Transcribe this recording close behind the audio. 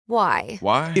Why?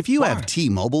 Why? If you have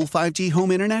T-Mobile 5G home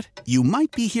internet, you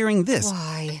might be hearing this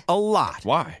Why? a lot.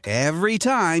 Why? Every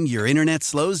time your internet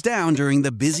slows down during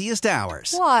the busiest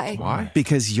hours. Why? Why?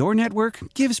 Because your network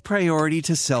gives priority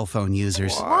to cell phone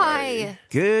users. Why?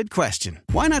 Good question.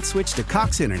 Why not switch to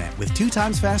Cox Internet with 2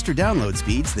 times faster download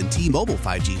speeds than T-Mobile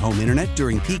 5G home internet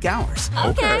during peak hours?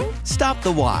 Okay. Stop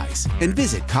the whys and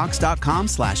visit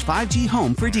cox.com/5G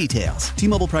home for details.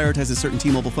 T-Mobile prioritizes certain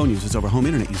T-Mobile phone users over home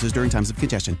internet users during times of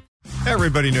congestion.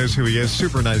 Everybody knows who he is.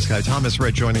 Super nice guy. Thomas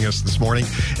Rhett joining us this morning.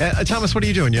 Thomas, what are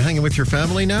you doing? You hanging with your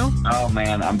family now? Oh,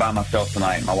 man, I'm by myself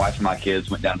tonight. My wife and my kids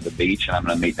went down to the beach, and I'm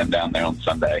going to meet them down there on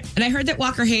Sunday. And I heard that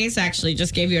Walker Hayes actually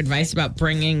just gave you advice about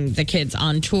bringing the kids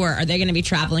on tour. Are they going to be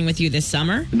traveling with you this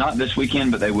summer? Not this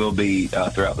weekend, but they will be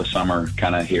throughout the summer,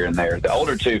 kind of here and there. The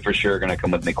older two, for sure, are going to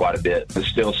come with me quite a bit. It's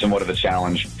still somewhat of a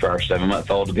challenge for our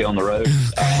 7-month-old to be on the road.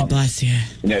 God bless you.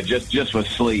 You know, just with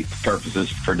sleep purposes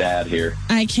for Dad here.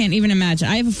 I can't even imagine.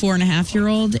 I have a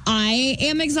 4.5-year-old. I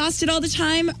am exhausted all the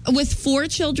time with 4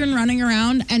 children running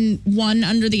around and one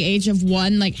under the age of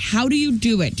 1. Like, how do you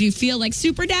do it? Do you feel like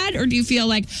super dad, or do you feel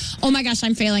like, oh my gosh,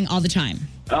 I'm failing all the time?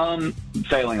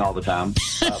 Failing all the time,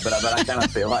 but I kind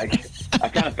of feel like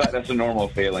that's a normal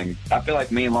feeling. I feel like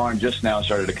me and Lauren just now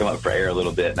started to come up for air a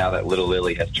little bit. Now that little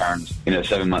Lily has turned,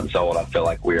 7 months old, I feel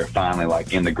like we are finally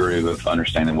like in the groove of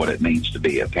understanding what it means to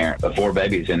be a parent of 4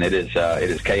 babies. And it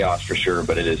is chaos for sure,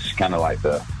 but it is kind of like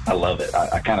I love it.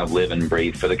 I kind of live and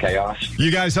breathe for the chaos.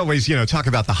 You guys always, talk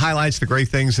about the highlights, the great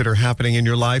things that are happening in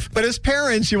your life. But as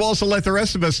parents, you also let the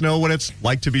rest of us know what it's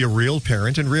like to be a real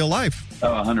parent in real life. Oh,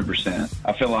 100%.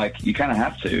 I feel like you kind of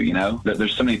have to,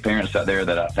 There's so many parents out there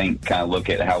that I think kind of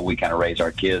look at how we kind of raise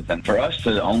our kids. And for us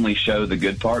to only show the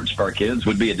good parts for our kids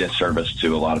would be a disservice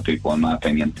to a lot of people, in my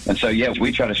opinion. And so, yeah,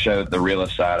 we try to show the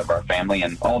realest side of our family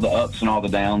and all the ups and all the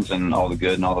downs and all the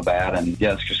good and all the bad. And,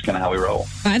 yeah, it's just kind of how we roll.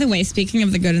 By the way, speaking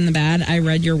of the good and the bad, I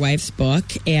read your wife's book,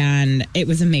 and it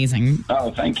was amazing.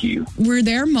 Oh, thank you. Were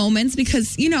there moments,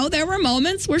 because, there were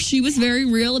moments where she was very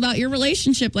real about your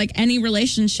relationship, like any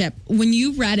relationship. When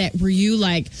you read it, were you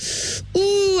like,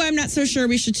 ooh, I'm not so sure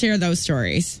we should share those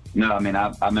stories? No, I mean,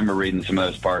 I remember reading some of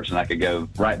those parts, and I could go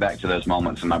right back to those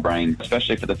moments in my brain,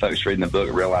 especially for the folks reading the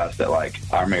book, realize that, like,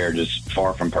 our marriage is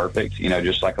far from perfect.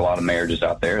 Just like a lot of marriages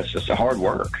out there, it's just a hard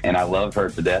work. And I love her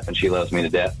to death, and she loves me to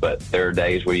death. But there are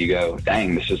days where you go,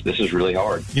 dang, this is really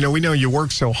hard. We know you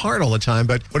work so hard all the time,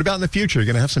 but what about in the future? You're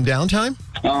going to have some downtime?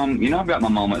 I've got my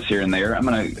moments here and there. I'm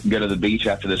going to go to the beach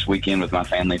after this weekend with my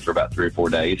family for about 3 or 4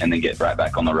 days and then get right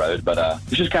back on the road. But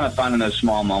it's just kind of finding those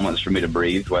small moments for me to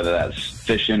breathe, whether that's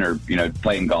fishing or,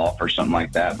 playing golf or something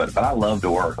like that. But I love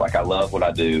to work. Like, I love what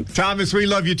I do. Thomas, we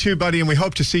love you too, buddy, and we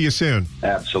hope to see you soon.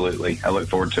 Absolutely. I look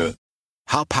forward to it.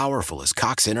 How powerful is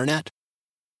Cox Internet?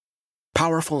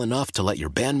 Powerful enough to let your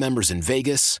band members in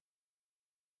Vegas,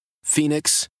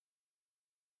 Phoenix,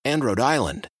 and Rhode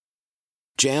Island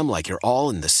jam like you're all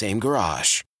in the same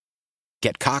garage.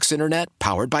 Get Cox Internet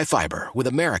powered by fiber with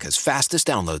America's fastest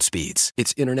download speeds.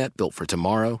 It's internet built for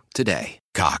tomorrow, today.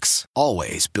 Cox,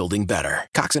 always building better.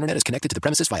 Cox Internet is connected to the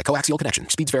premises via coaxial connection.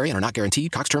 Speeds vary and are not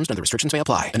guaranteed. Cox terms and other restrictions may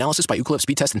apply. Analysis by Ookla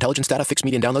Speed Test Intelligence Data. Fixed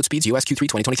median download speeds. US Q3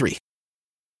 2023.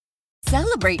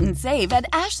 Celebrate and save at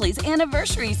Ashley's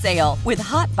Anniversary Sale. With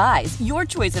Hot Buys, your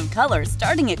choice of colors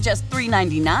starting at just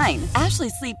 $3.99. Ashley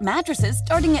Sleep mattresses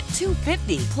starting at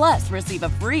 $2.50. Plus, receive a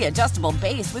free adjustable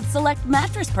base with select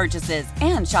mattress purchases.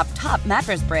 And shop top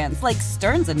mattress brands like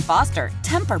Stearns & Foster,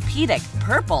 Tempur-Pedic,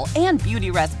 Purple, and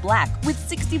Beautyrest Black with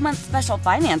 60-month special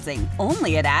financing.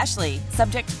 Only at Ashley.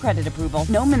 Subject to credit approval.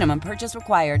 No minimum purchase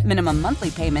required. Minimum monthly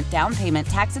payment, down payment,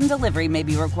 tax, and delivery may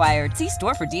be required. See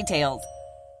store for details.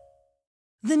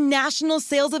 The national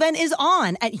sales event is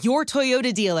on at your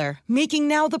Toyota dealer, making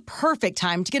now the perfect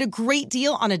time to get a great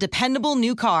deal on a dependable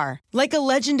new car. Like a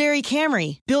legendary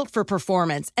Camry, built for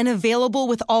performance and available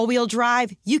with all-wheel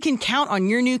drive, you can count on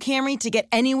your new Camry to get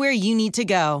anywhere you need to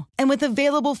go. And with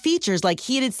available features like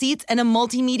heated seats and a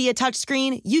multimedia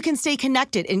touchscreen, you can stay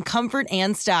connected in comfort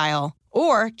and style.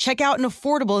 Or check out an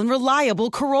affordable and reliable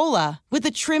Corolla with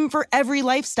a trim for every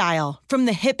lifestyle. From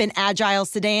the hip and agile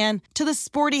sedan to the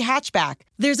sporty hatchback,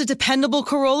 there's a dependable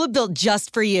Corolla built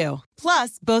just for you.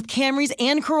 Plus, both Camrys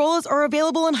and Corollas are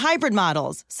available in hybrid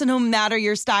models. So no matter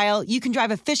your style, you can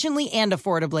drive efficiently and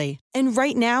affordably. And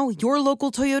right now, your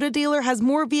local Toyota dealer has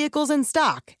more vehicles in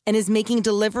stock and is making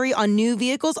delivery on new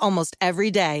vehicles almost every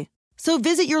day. So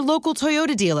visit your local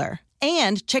Toyota dealer.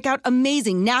 And check out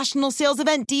amazing national sales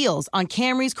event deals on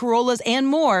Camrys, Corollas, and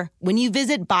more when you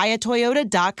visit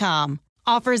buyatoyota.com.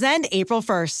 Offers end April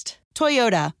 1st.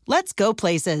 Toyota, let's go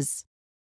places.